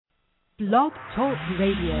Blog Talk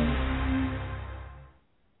Radio.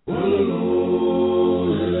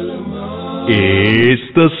 It's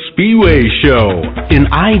the Spiwe Show,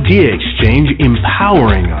 an idea exchange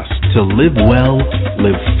empowering us to live well,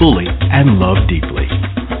 live fully, and love deeply.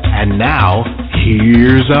 And now,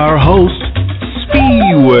 here's our host,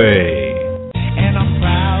 Spiwe. And I'm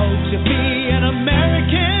proud to be an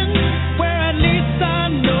American, where at least I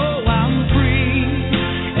know I'm free.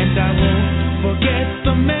 And I won't forget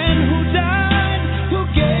the men who died, who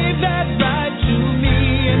gave that right to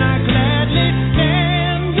me. And I gladly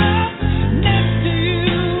stand up next to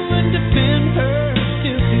you and defend her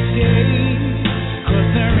still today. 'Cause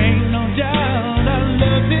there ain't no doubt I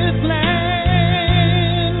love this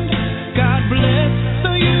land. God bless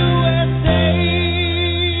the USA.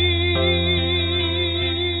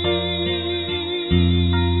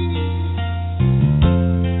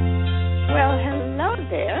 Well, hello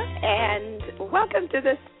there, and welcome to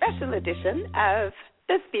this special edition of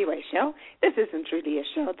the Spiwe Show. This isn't really a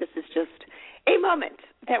show. This is just a moment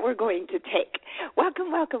that we're going to take.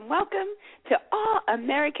 Welcome, welcome, welcome to all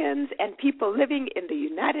Americans and people living in the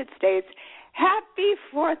United States. Happy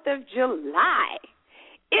 4th of July.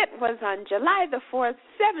 It was on July the 4th,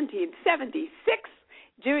 1776,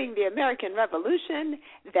 during the American Revolution,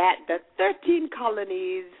 that the 13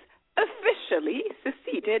 colonies officially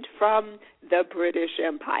seceded from the British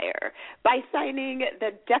Empire by signing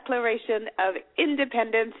the Declaration of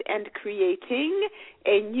Independence and creating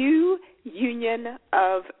a new union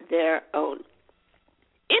of their own.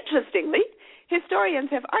 Interestingly, historians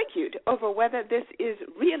have argued over whether this is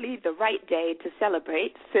really the right day to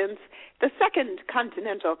celebrate, since the Second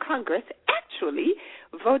Continental Congress actually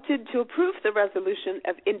voted to approve the Resolution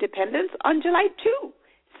of Independence on July 2,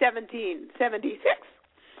 1776.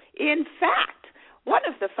 In fact, one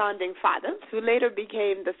of the founding fathers, who later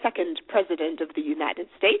became the second president of the United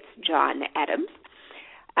States, John Adams,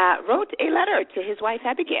 wrote a letter to his wife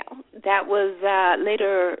Abigail that was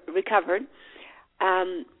later recovered,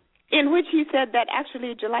 in which he said that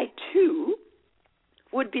actually July 2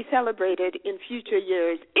 would be celebrated in future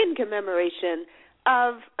years in commemoration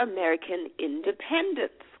of American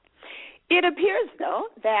independence. It appears, though,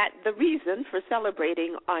 that the reason for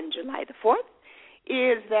celebrating on July the 4th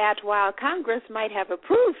is that while Congress might have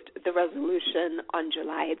approved the resolution on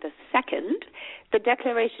July the 2nd, the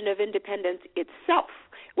Declaration of Independence itself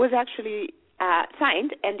was actually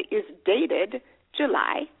signed and is dated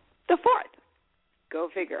July the 4th. Go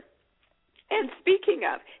figure. And speaking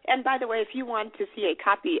of, and by the way, if you want to see a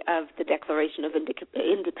copy of the Declaration of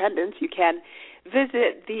Independence, you can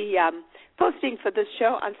visit the posting for this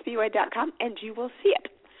show on Spiwe.com, and you will see it,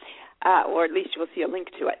 or at least you will see a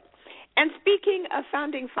link to it. And speaking of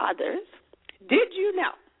founding fathers, did you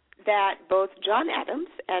know that both John Adams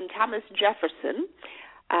and Thomas Jefferson,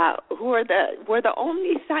 who were the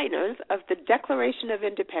only signers of the Declaration of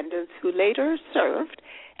Independence, who later served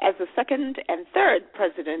as the second and third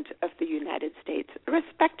president of the United States,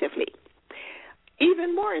 respectively?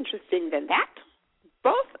 Even more interesting than that,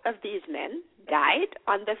 both of these men died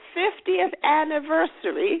on the 50th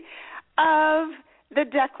anniversary of the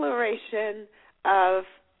Declaration of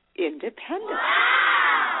Independence.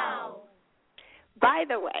 Wow! By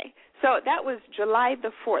the way, so that was July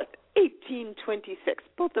the 4th, 1826.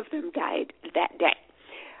 Both of them died that day.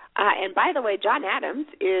 And by the way, John Adams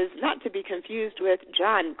is not to be confused with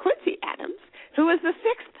John Quincy Adams, who was the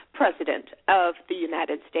 6th president of the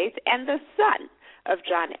United States and the son of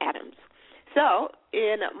John Adams. So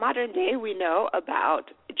in modern day, we know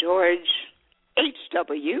about George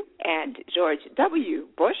H.W. and George W.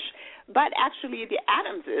 Bush, but actually the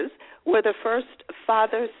Adamses were the first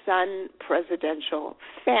father-son presidential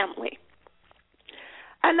family.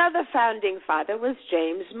 Another founding father was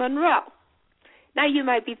James Monroe. Now you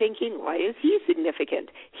might be thinking, why is he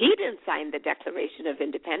significant? He didn't sign the Declaration of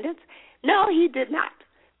Independence. No, he did not.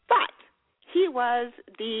 But he was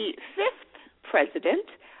the 5th president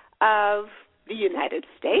of the United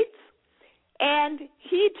States, and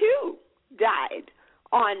he too died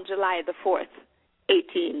on July the 4th,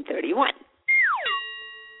 1831,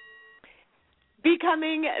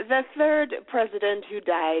 becoming the 3rd president who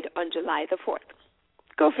died on July the 4th.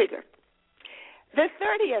 Go figure. The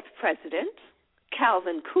 30th president,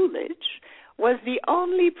 Calvin Coolidge, was the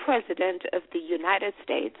only president of the United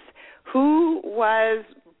States who was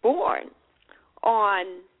born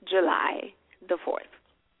on July the 4th.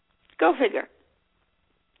 Go figure.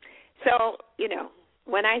 So,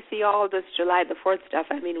 when I see all this July the 4th stuff,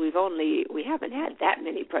 I mean, we haven't had that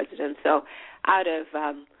many presidents. So out of,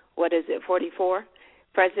 44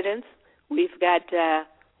 presidents, we've got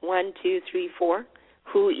 1, 2, 3, 4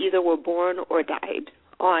 who either were born or died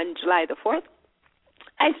on July the 4th,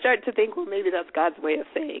 I start to think, well, maybe that's God's way of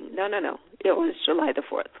saying, no, it was July the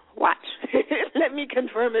 4th. Watch. Let me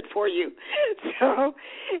confirm it for you. So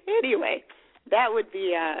anyway, that would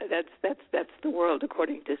be, that's the world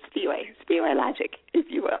according to Spiwe logic, if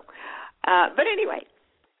you will. But anyway,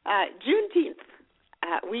 Juneteenth,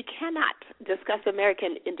 we cannot discuss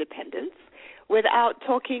American independence without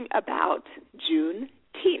talking about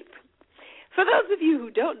Juneteenth. For those of you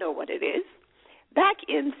who don't know what it is, back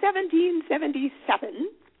in 1777,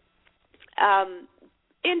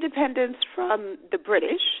 independence from the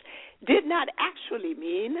British did not actually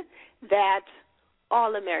mean that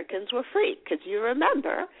all Americans were free, because you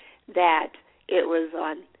remember that it was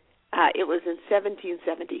in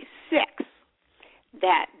 1776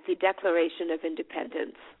 that the Declaration of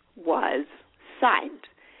Independence was signed.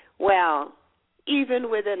 Well, even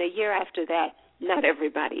within a year after that, not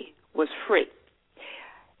everybody was free.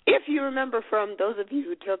 If you remember, from those of you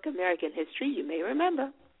who took American history, you may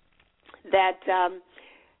remember that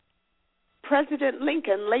President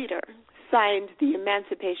Lincoln later signed the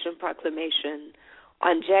Emancipation Proclamation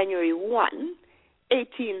on January 1,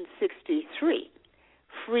 1863,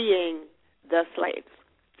 freeing the slaves.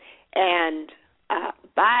 And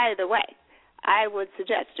by the way, I would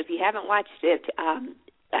suggest, if you haven't watched it,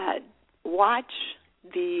 watch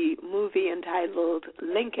the movie entitled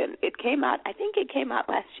Lincoln. It came out, I think it came out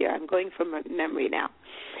last year. I'm going from memory now.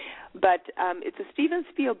 But it's a Steven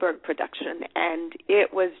Spielberg production, and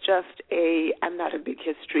it was just I'm not a big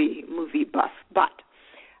history movie buff, but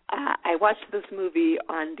I watched this movie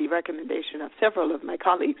on the recommendation of several of my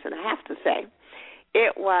colleagues, and I have to say,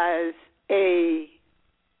 it was a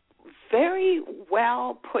very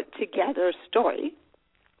well put together story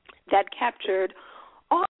that captured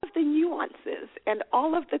all of the nuances and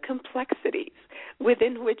all of the complexities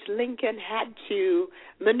within which Lincoln had to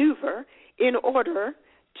maneuver in order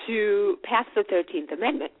to pass the 13th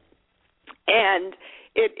Amendment. And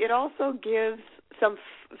it also gives some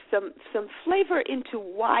flavor into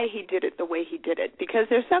why he did it the way he did it, because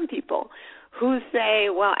there's some people who say,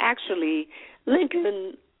 well, actually,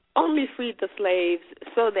 Lincoln only freed the slaves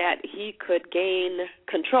so that he could gain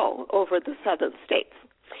control over the southern states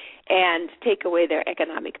and take away their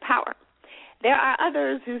economic power. There are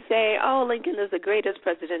others who say, oh, Lincoln is the greatest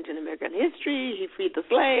president in American history. He freed the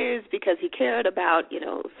slaves because he cared about,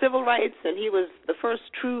 civil rights, and he was the first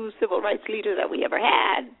true civil rights leader that we ever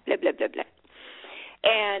had, blah, blah, blah, blah.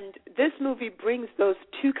 And this movie brings those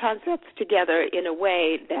two concepts together in a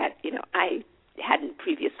way that, I hadn't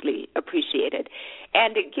previously appreciated.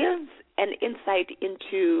 And it gives an insight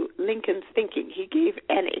into Lincoln's thinking. He gave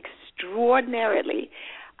an extraordinarily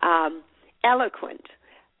eloquent,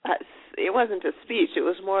 it wasn't a speech, it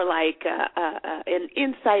was more like an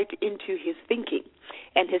insight into his thinking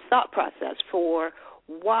and his thought process for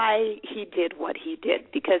why he did what he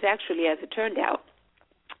did. Because actually, as it turned out,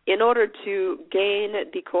 in order to gain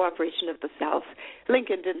the cooperation of the South,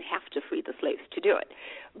 Lincoln didn't have to free the slaves to do it.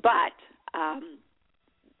 But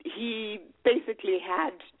he basically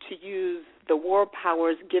had to use the war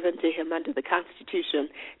powers given to him under the Constitution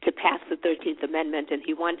to pass the 13th Amendment, and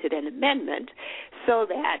he wanted an amendment so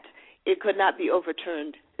that it could not be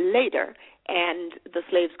overturned later and the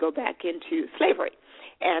slaves go back into slavery.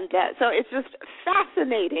 And so it's just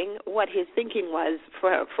fascinating what his thinking was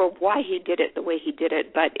for why he did it the way he did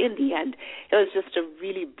it. But in the end, it was just a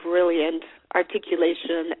really brilliant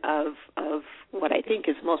articulation of what I think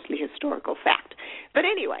is mostly historical fact. But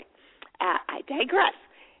anyway, I digress.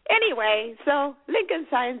 Anyway, so Lincoln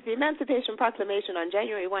signs the Emancipation Proclamation on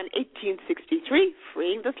January 1, 1863,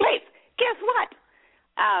 freeing the slaves. Guess what?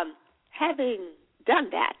 Having done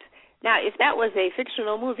that, now, if that was a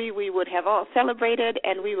fictional movie, we would have all celebrated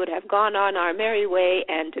and we would have gone on our merry way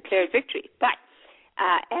and declared victory. But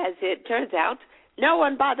as it turns out, no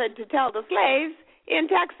one bothered to tell the slaves in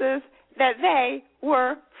Texas that they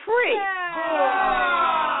were free.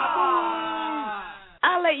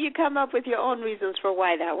 I'll let you come up with your own reasons for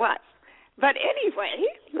why that was. But anyway,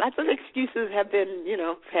 lots of excuses have been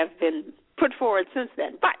put forward since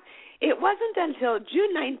then. But it wasn't until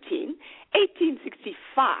June 19,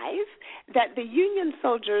 1865, that the Union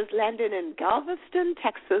soldiers landed in Galveston,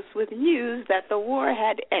 Texas, with news that the war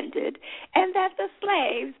had ended and that the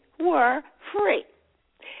slaves were free.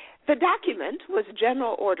 The document was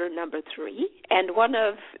General Order Number 3, and one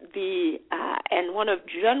of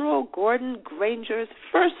General Gordon Granger's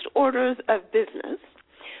first orders of business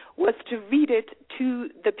was to read it to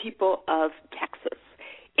the people of Texas.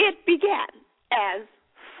 It began as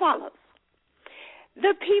follows.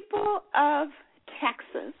 The people of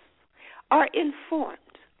Texas are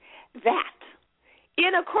informed that,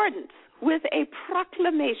 in accordance with a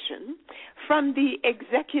proclamation from the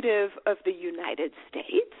executive of the United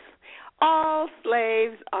States, all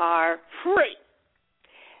slaves are free.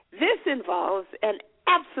 This involves an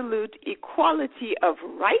absolute equality of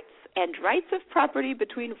rights and rights of property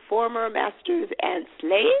between former masters and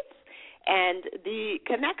slaves, and the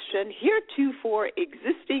connection heretofore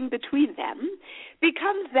existing between them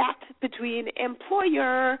becomes that between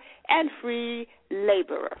employer and free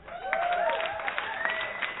laborer.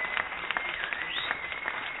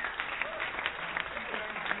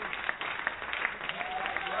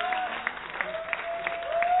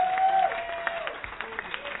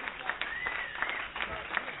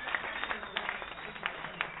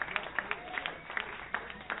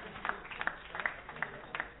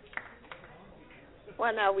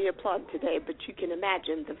 Well, now we applaud today, but you can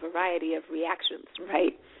imagine the variety of reactions,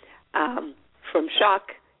 right? From shock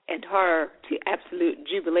and horror to absolute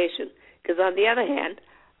jubilation. Because on the other hand,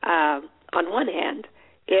 on one hand,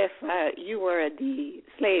 if you were the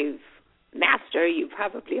slave master, you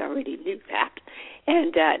probably already knew that.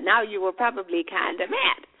 And now you were probably kind of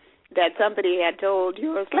mad that somebody had told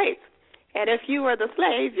your slave. And if you were the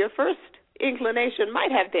slave, your first inclination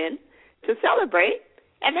might have been to celebrate,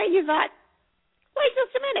 and then you thought, wait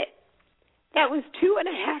just a minute. That was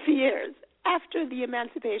 2.5 years after the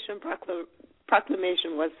Emancipation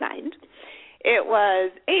Proclamation was signed. It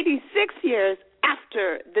was 86 years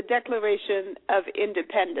after the Declaration of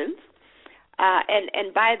Independence.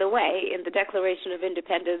 And by the way, in the Declaration of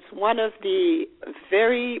Independence, one of the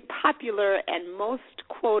very popular and most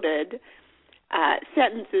quoted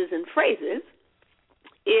sentences and phrases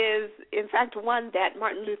is, in fact, one that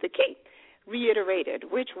Martin Luther King reiterated,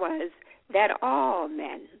 which was that all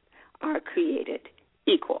men are created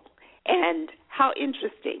equal. And how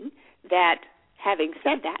interesting that, having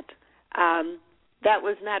said that, that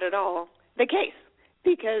was not at all the case,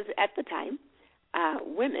 because at the time,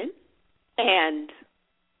 women and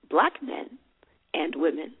black men and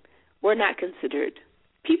women were not considered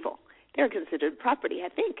people. They were considered property. I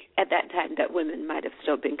think at that time that women might have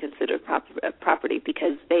still been considered property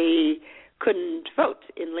because they couldn't vote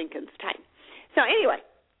in Lincoln's time. So anyway,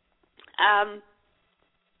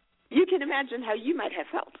 you can imagine how you might have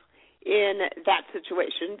felt in that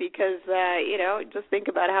situation because, just think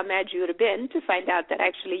about how mad you would have been to find out that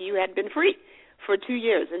actually you had been free for 2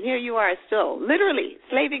 years, and here you are still literally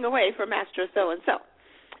slaving away for Master so-and-so.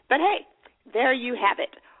 But hey, there you have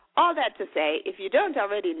it. All that to say, if you don't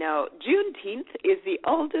already know, Juneteenth is the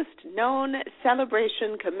oldest known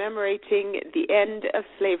celebration commemorating the end of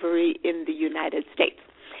slavery in the United States.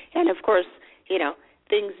 And of course,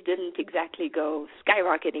 things didn't exactly go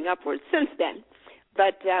skyrocketing upwards since then,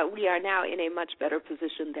 but we are now in a much better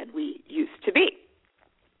position than we used to be.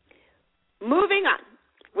 Moving on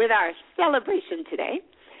with our celebration today,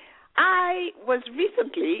 I was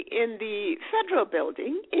recently in the Federal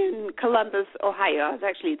Building in Columbus, Ohio. I was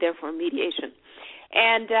actually there for mediation.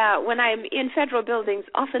 And when I'm in federal buildings,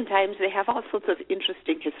 oftentimes they have all sorts of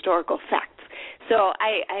interesting historical facts. So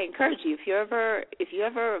I encourage you, if you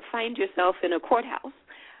ever find yourself in a courthouse,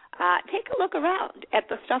 take a look around at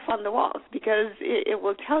the stuff on the walls, because it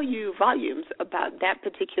will tell you volumes about that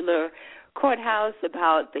particular courthouse,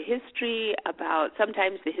 about the history, about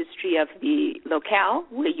sometimes the history of the locale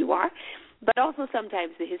where you are, but also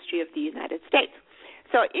sometimes the history of the United States.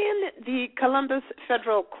 So in the Columbus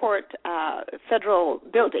Federal Court, Federal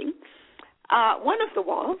Building, one of the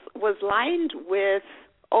walls was lined with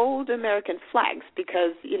old American flags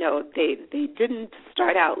because, they didn't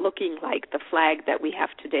start out looking like the flag that we have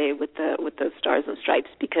today with the stars and stripes,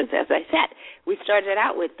 because, as I said, we started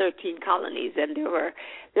out with 13 colonies, and there were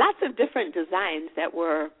lots of different designs that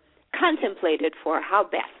were contemplated for how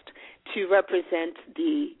best to represent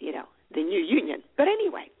the new Union. But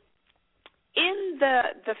anyway, in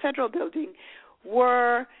the Federal Building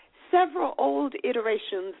were several old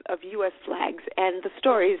iterations of U.S. flags and the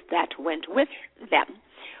stories that went with them.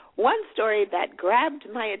 One story that grabbed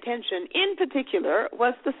my attention in particular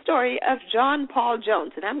was the story of John Paul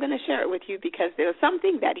Jones, and I'm going to share it with you because there was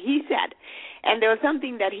something that he said and there was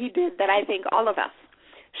something that he did that I think all of us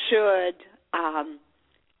should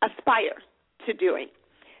aspire to doing.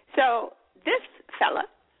 So this fella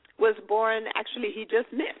was born, actually he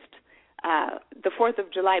just missed the 4th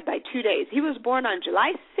of July by 2 days. He was born on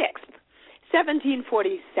July 6th,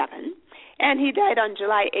 1747, and he died on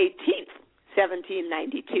July 18th,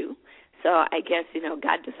 1792. So I guess,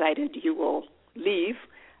 God decided you will leave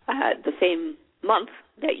the same month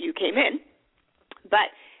that you came in.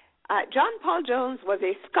 But John Paul Jones was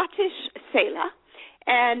a Scottish sailor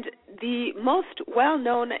and the most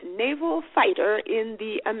well-known naval fighter in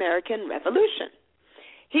the American Revolution.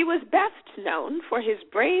 He was best known for his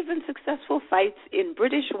brave and successful fights in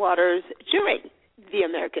British waters during the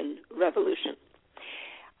American Revolution,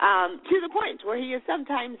 to the point where he is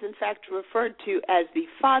sometimes, in fact, referred to as the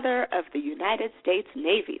father of the United States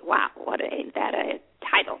Navy. Wow, ain't that a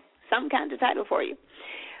title? Some kind of title for you.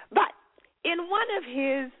 But in one of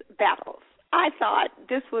his battles, I thought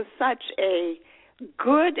this was such a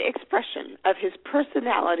good expression of his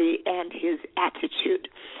personality and his attitude,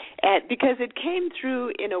 because it came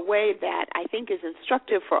through in a way that I think is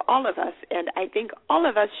instructive for all of us, and I think all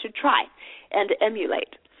of us should try and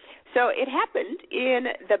emulate. So it happened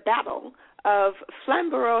in the Battle of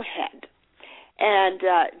Flamborough Head, and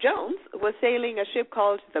Jones was sailing a ship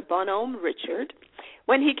called the Bonhomme Richard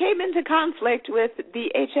when he came into conflict with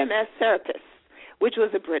the HMS Serapis, which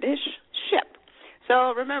was a British ship.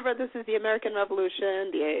 So remember, this is the American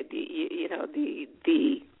Revolution.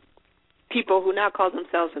 The people who now call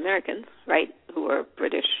themselves Americans, right, who were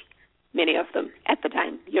British, many of them at the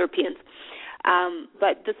time, Europeans.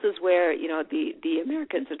 But this is where the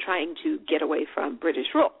Americans are trying to get away from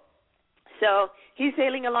British rule. So he's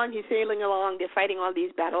sailing along. They're fighting all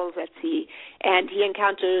these battles at sea, and he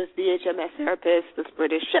encounters the HMS Serapis, this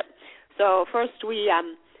British ship. So first so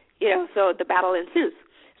the battle ensues.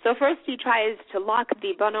 So first he tries to lock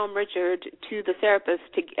the Bonhomme Richard to the Serapis,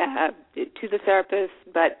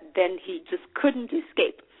 but then he just couldn't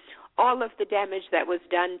escape all of the damage that was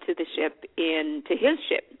done to the ship to his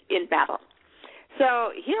ship in battle.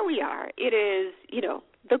 So here we are. It is,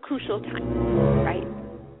 the crucial time, right?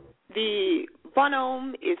 The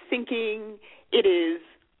Bonhomme is sinking. It is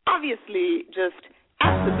obviously just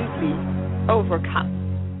absolutely overcome.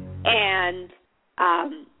 And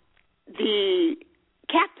the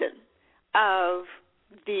captain of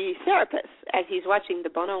the Serapis, as he's watching the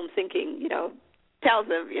Bonhomme sinking, tells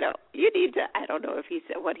him, you need to, I don't know if he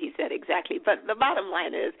said what he said exactly, but the bottom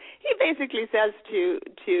line is he basically says to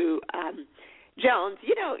Jones,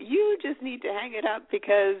 you just need to hang it up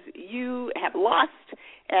because you have lost,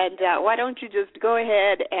 and why don't you just go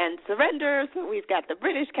ahead and surrender? So we've got the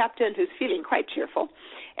British captain who's feeling quite cheerful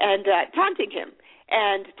and taunting him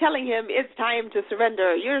and telling him it's time to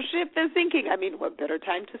surrender. Your ship is sinking. I mean, what better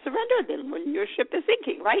time to surrender than when your ship is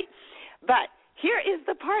sinking, right? But here is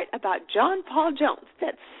the part about John Paul Jones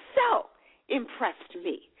that so impressed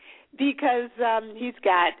me, because he's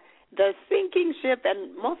got the sinking ship,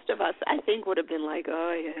 and most of us, I think, would have been like,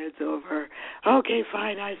 oh, yeah, it's over. Okay,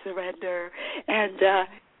 fine, I surrender. And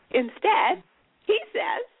instead, he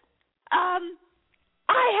says, I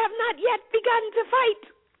have not yet begun to fight.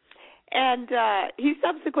 And he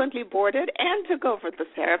subsequently boarded and took over the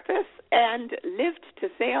Serapis and lived to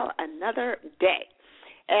sail another day.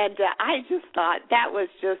 And I just thought that was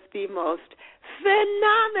just the most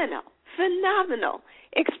phenomenal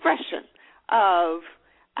expression of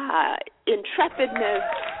intrepidness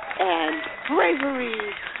and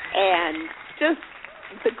bravery and just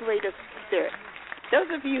the greatest spirit. Those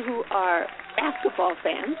of you who are basketball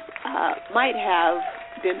fans might have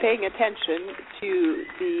been paying attention to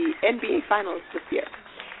the NBA Finals this year.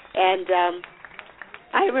 And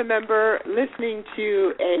I remember listening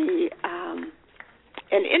to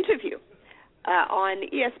an interview on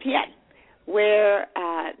ESPN where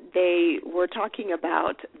they were talking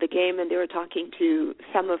about the game, and they were talking to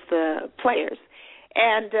some of the players.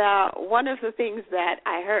 And one of the things that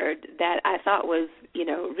I heard that I thought was,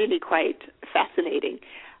 really quite fascinating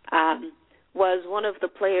was one of the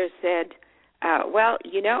players said, I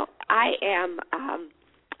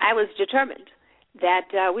was determined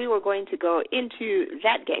that we were going to go into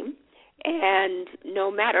that game, and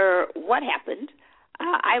no matter what happened,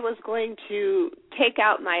 I was going to take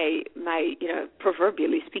out my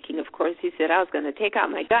proverbially speaking, of course, he said I was going to take out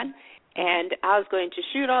my gun, and I was going to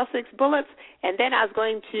shoot all 6 bullets, and then I was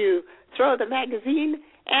going to throw the magazine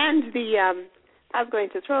and the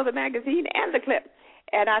clip.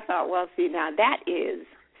 And I thought, well, see, now that is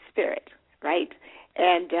spirit, right?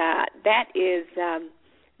 And that is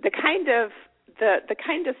the kind of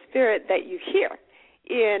spirit that you hear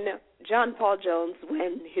in John Paul Jones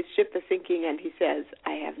when his ship is sinking and he says,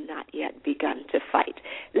 I have not yet begun to fight.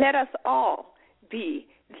 Let us all be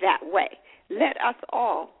that way. Let us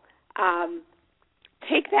all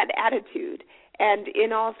take that attitude, and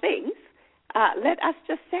in all things, let us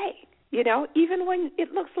just say, even when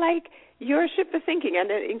it looks like your ship is sinking.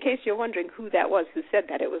 And in case you're wondering who that was who said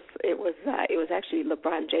that, it was actually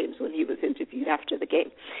LeBron James when he was interviewed after the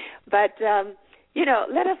game. But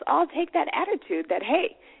let us all take that attitude that,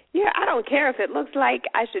 hey, I don't care if it looks like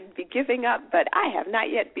I should be giving up, but I have not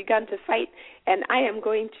yet begun to fight, and I am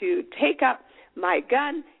going to take up my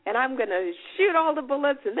gun, and I'm going to shoot all the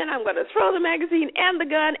bullets, and then I'm going to throw the magazine and the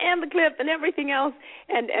gun and the clip and everything else,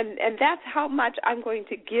 and that's how much I'm going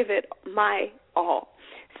to give it my all.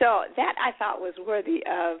 So that I thought was worthy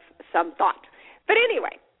of some thought. But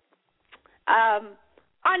anyway,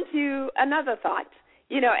 on to another thought.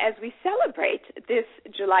 As we celebrate this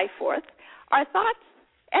July 4th, our thoughts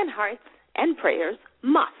and hearts and prayers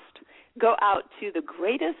must go out to the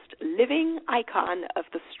greatest living icon of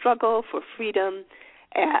the struggle for freedom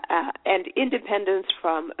and independence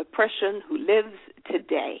from oppression who lives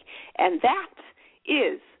today, and that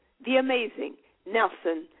is the amazing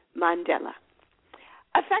Nelson Mandela.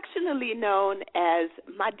 Affectionately known as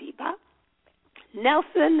Madiba,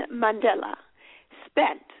 Nelson Mandela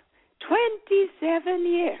spent 27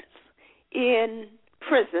 years in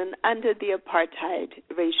prison under the apartheid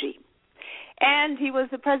regime. And he was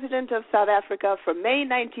the president of South Africa from May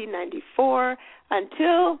 1994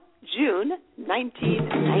 until June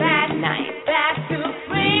 1999. Back to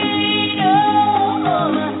freedom,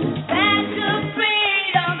 back to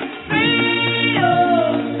freedom,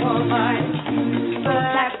 freedom for my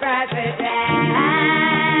black president.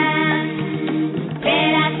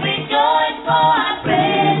 Let us rejoice for our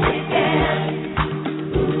president.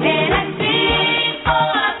 Let us sing for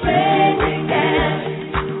our president.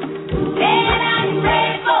 Let us pray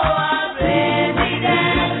for our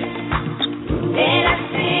president. Let us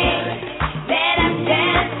sing, let us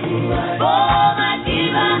dance for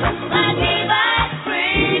Madiba's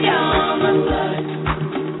freedom.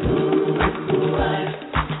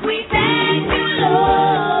 We thank you,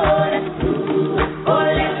 Lord, for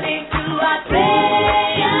listening to our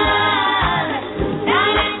prayers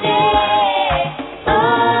night and day. Oh,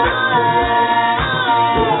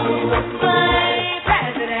 my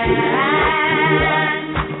president.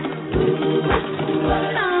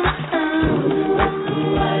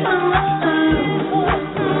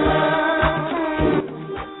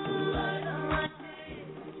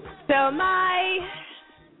 So my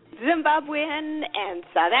Zimbabwean and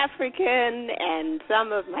South African and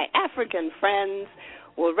some of my African friends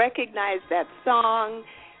will recognize that song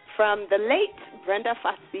from the late Brenda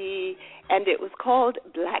Fassie, and it was called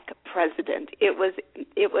Black President. It was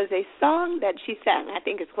a song that she sang. I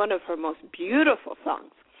think it's one of her most beautiful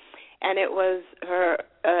songs, and it was her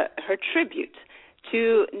tribute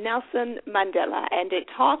to Nelson Mandela, and it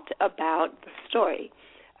talked about the story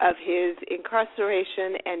of his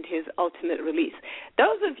incarceration and his ultimate release.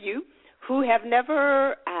 Those of you who have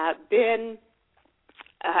never been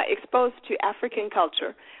exposed to African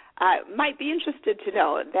culture might be interested to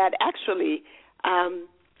know that actually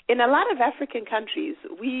in a lot of African countries,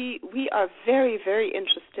 we are very, very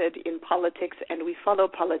interested in politics, and we follow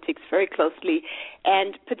politics very closely,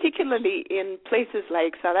 and particularly in places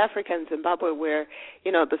like South Africa and Zimbabwe where,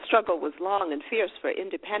 the struggle was long and fierce for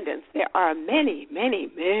independence. There are many,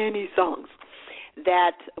 many, many songs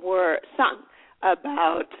that were sung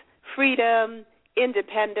about freedom,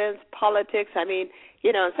 independence, politics. I mean,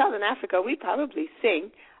 in Southern Africa, we probably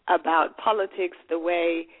sing about politics the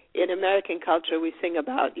way in American culture we sing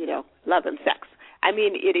about, love and sex. I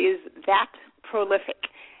mean, it is that prolific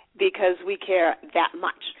because we care that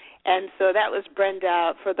much. And so that was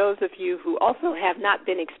Brenda. For those of you who also have not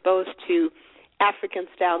been exposed to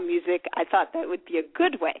African-style music, I thought that would be a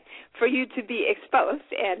good way for you to be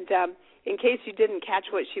exposed. And in case you didn't catch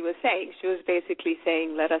what she was saying, she was basically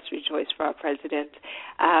saying, let us rejoice for our president.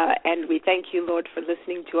 And we thank you, Lord, for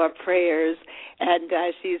listening to our prayers. And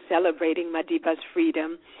she's celebrating Madiba's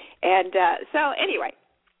freedom. And so anyway,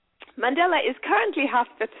 Mandela is currently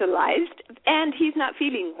hospitalized, and he's not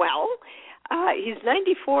feeling well. He's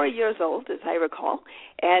 94 years old, as I recall,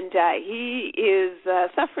 and he is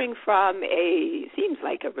suffering from seems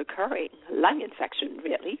like a recurring lung infection,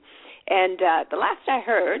 really. And the last I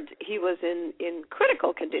heard, he was in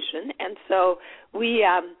critical condition, and so we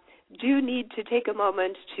do need to take a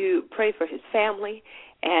moment to pray for his family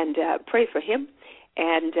and pray for him,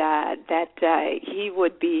 and that he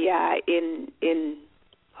would be in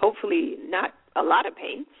hopefully not a lot of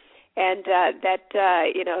pain, and that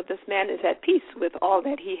this man is at peace with all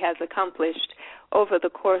that he has accomplished over the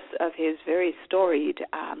course of his very storied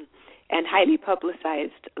and highly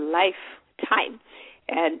publicized lifetime.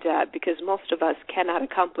 And because most of us cannot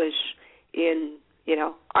accomplish in,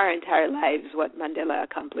 our entire lives what Mandela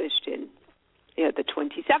accomplished in, the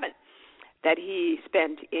 27 that he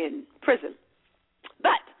spent in prison.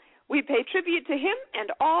 But we pay tribute to him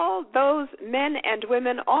and all those men and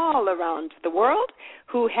women all around the world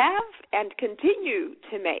who have and continue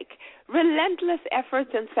to make relentless efforts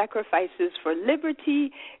and sacrifices for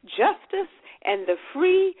liberty, justice, and the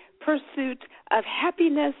free pursuit of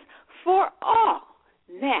happiness for all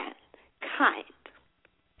mankind.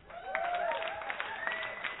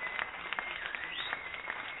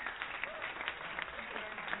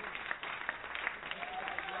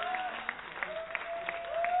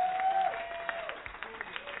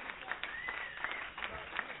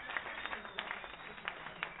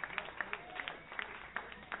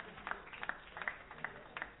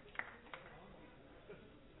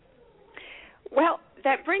 Well,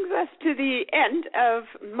 that brings us to the end of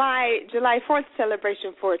my July 4th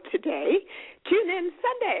celebration for today. Tune in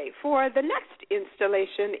Sunday for the next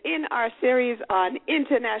installation in our series on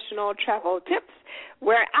international travel tips,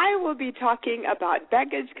 where I will be talking about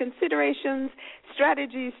baggage considerations,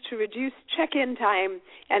 strategies to reduce check-in time,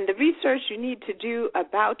 and the research you need to do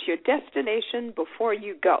about your destination before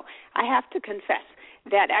you go. I have to confess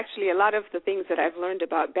that actually a lot of the things that I've learned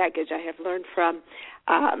about baggage I have learned from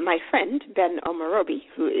my friend, Ben Omorobi,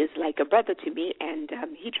 who is like a brother to me, and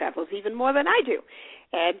he travels even more than I do.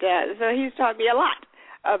 And so he's taught me a lot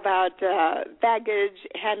about baggage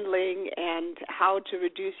handling and how to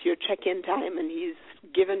reduce your check-in time, and he's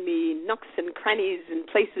given me nooks and crannies and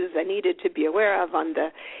places I needed to be aware of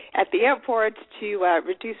at the airport to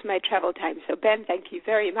reduce my travel time. So, Ben, thank you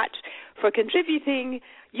very much for contributing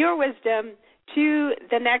your wisdom to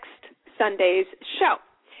the next Sunday's show.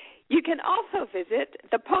 You can also visit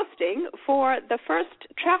the posting for the first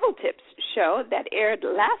Travel Tips show that aired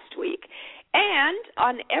last week, and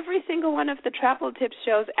on every single one of the Travel Tips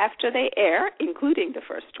shows after they air, including the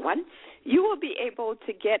first one, you will be able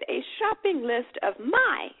to get a shopping list of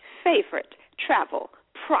my favorite travel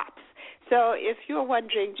props. So if you're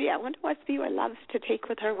wondering, gee, I wonder what Spiwe loves to take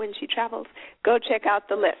with her when she travels, go check out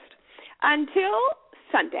the list. Until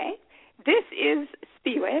Sunday, this is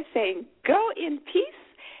Spiwe saying go in peace,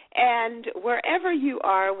 and wherever you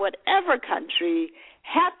are, whatever country,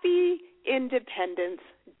 happy Independence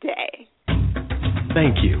Day.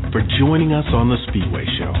 Thank you for joining us on The Spiwe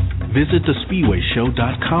Show. Visit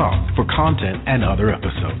thespiweshow.com for content and other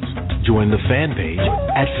episodes. Join the fan page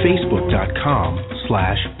at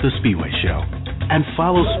facebook.com/The Spiwe Show. And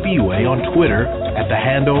follow Spiwe on Twitter at the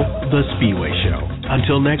handle The Spiwe Show.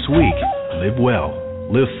 Until next week, live well,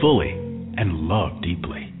 live fully, and love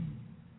deeply.